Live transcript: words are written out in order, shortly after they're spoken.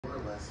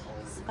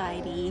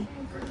Spidey.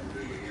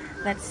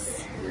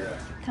 Let's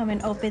come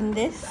and open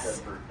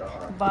this.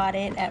 Bought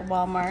it at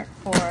Walmart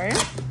for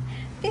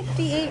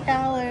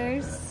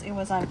 $58. It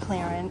was on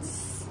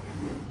clearance.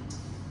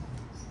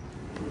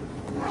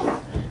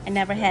 I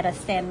never had a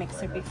stand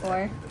mixer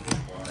before.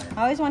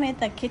 I always wanted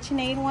the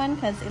KitchenAid one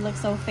because it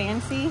looks so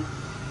fancy.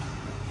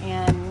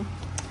 And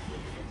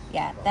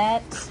yeah,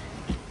 that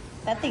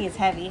thing is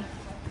heavy.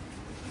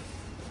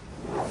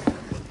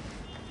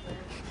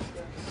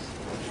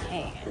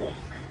 Okay.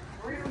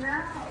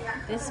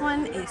 This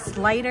one is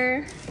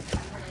lighter.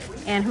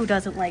 And who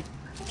doesn't like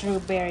Drew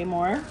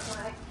Barrymore?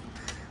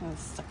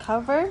 That's the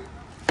cover.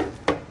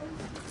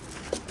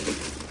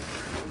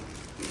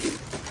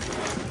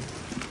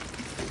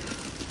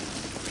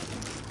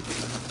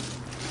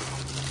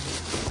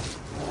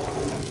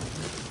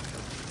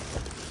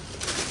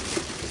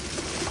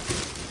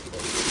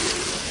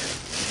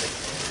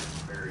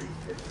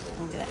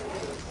 Look at that.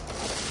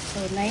 So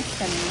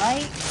nice and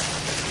light.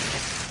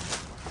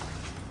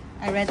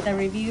 I read the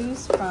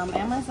reviews from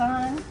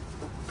Amazon.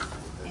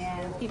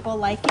 And people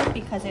like it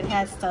because it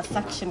has the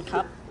suction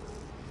cup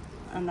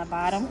on the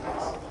bottom.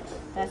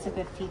 That's a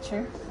good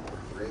feature.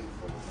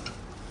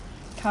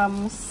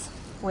 Comes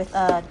with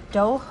a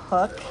dough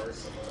hook.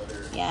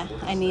 Yeah,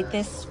 I need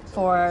this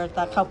for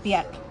the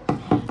khaopiek.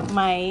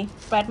 My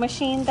bread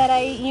machine that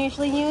I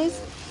usually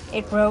use,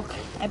 it broke.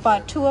 I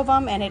bought 2 of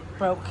them and it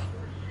broke.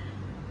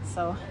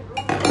 So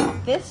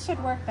this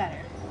should work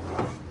better.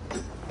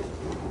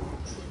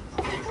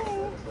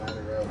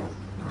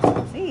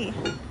 Let's see.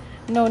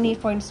 No need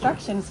for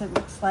instructions, it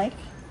looks like.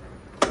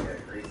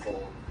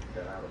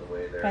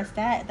 Press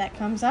that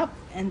comes up,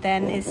 and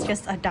then it's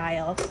just a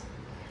dial.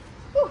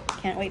 Whew,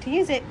 can't wait to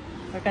use it.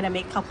 We're gonna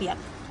make khaopiek.